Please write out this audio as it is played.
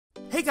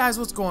Hey guys,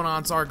 what's going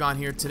on? It's Argon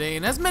here today,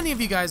 and as many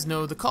of you guys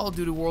know, the Call of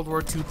Duty World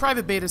War II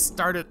private beta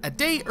started a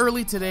day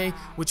early today,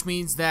 which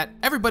means that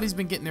everybody's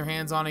been getting their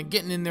hands on it,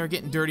 getting in there,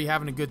 getting dirty,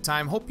 having a good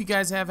time. Hope you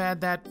guys have had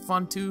that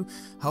fun too.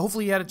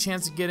 Hopefully you had a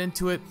chance to get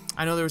into it.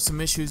 I know there were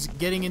some issues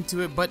getting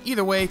into it, but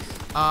either way,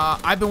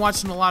 I've been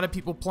watching a lot of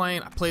people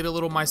playing. I played a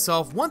little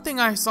myself. One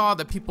thing I saw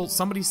that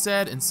somebody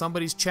said in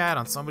somebody's chat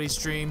on somebody's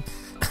stream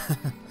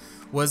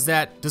was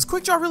that, does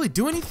QUICKDRAW really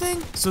do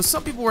anything? So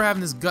some people were having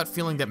this gut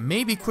feeling that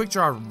maybe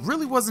QUICKDRAW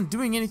really wasn't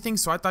doing anything,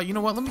 so I thought, you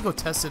know what, let me go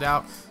test it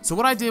out. So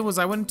what I did was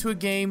I went into a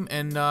game,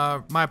 and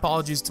my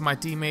apologies to my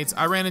teammates,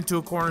 I ran into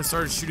a corner and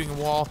started shooting a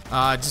wall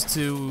just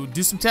to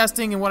do some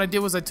testing, and what I did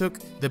was I took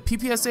the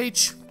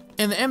PPSH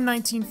and the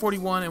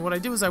M1941, and what I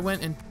did was I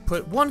went and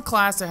put one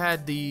class that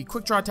had the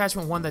QUICKDRAW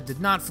attachment, one that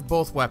did not, for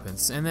both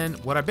weapons. And then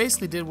what I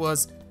basically did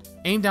was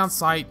aim down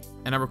sight,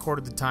 and I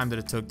recorded the time that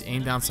it took to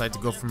aim down sight to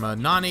go from a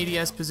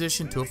non-ADS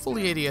position to a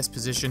fully ADS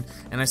position,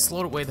 and I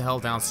slowed it way the hell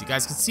down so you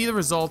guys can see the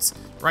results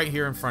right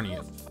here in front of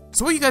you.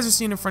 So what you guys are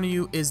seeing in front of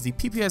you is the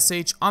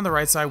PPSH on the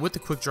right side with the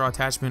QUICKDRAW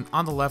attachment,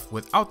 on the left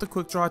without the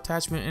QUICKDRAW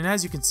attachment, and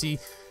as you can see,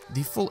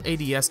 the full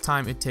ADS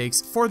time it takes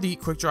for the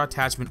QUICKDRAW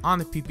attachment on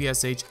the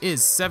PPSH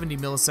is 70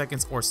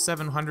 milliseconds or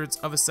 7/100ths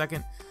of a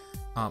second.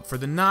 For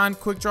the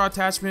non-QUICKDRAW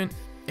attachment,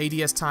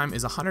 ADS time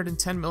is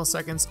 110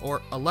 milliseconds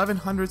or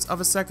 11/100ths of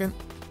a second.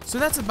 So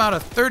that's about a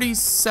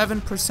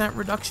 37%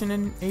 reduction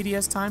in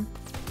ADS time.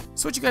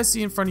 So what you guys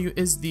see in front of you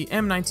is the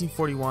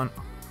M1941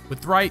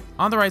 with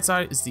on the right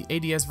side is the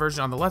ADS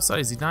version, on the left side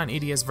is the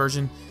non-ADS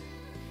version.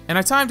 And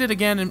I timed it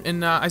again,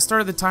 and I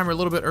started the timer a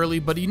little bit early,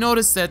 but you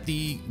notice that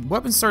the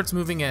weapon starts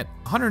moving at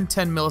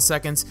 110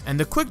 milliseconds, and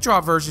the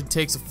QUICKDRAW version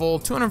takes a full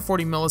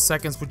 240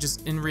 milliseconds, which is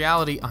in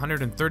reality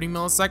 130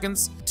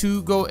 milliseconds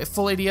to go at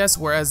full ADS,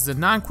 whereas the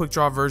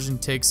non-QUICKDRAW version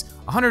takes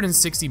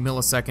 160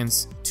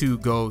 milliseconds to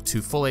go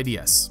to full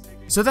ADS.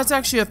 So that's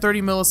actually a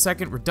 30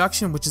 millisecond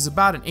reduction, which is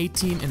about an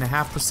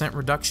 18.5%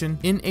 reduction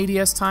in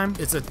ADS time.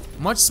 It's a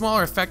much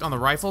smaller effect on the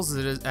rifles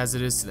as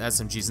it is to the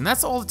SMGs. And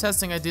that's all the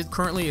testing I did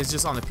currently is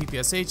just on the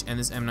PPSH and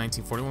this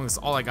M1941. That's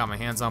all I got my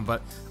hands on.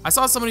 But I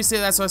saw somebody say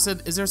that, so I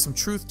said, is there some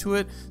truth to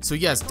it? So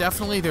yes,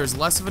 definitely there's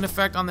less of an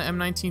effect on the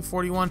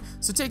M1941.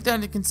 So take that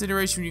into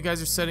consideration when you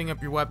guys are setting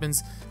up your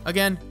weapons.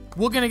 Again,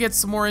 we're going to get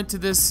some more into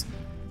this,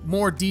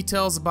 more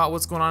details about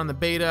what's going on in the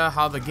beta,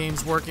 how the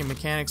game's working,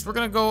 mechanics. We're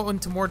gonna go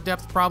into more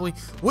depth probably.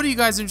 What are you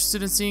guys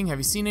interested in seeing? Have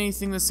you seen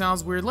anything that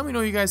sounds weird? Let me know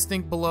what you guys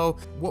think below.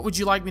 What would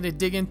you like me to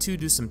dig into,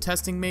 do some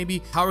testing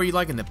maybe? How are you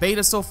liking the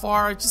beta so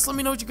far? Just let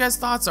me know what you guys'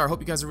 thoughts are. I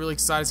hope you guys are really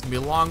excited. It's gonna be a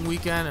long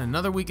weekend,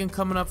 another weekend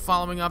coming up,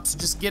 following up, so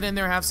just get in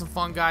there, have some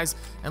fun guys,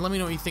 and let me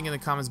know what you think in the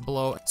comments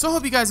below. So I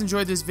hope you guys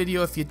enjoyed this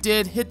video. If you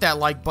did, hit that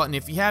like button.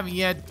 If you haven't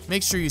yet,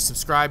 make sure you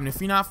subscribe, and if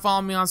you're not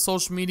following me on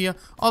social media,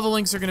 all the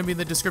links are gonna be in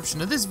the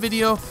description of this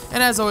video.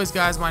 And as always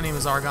guys, my name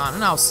is Argon,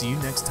 and I'll see you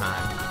next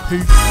time.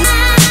 Peace.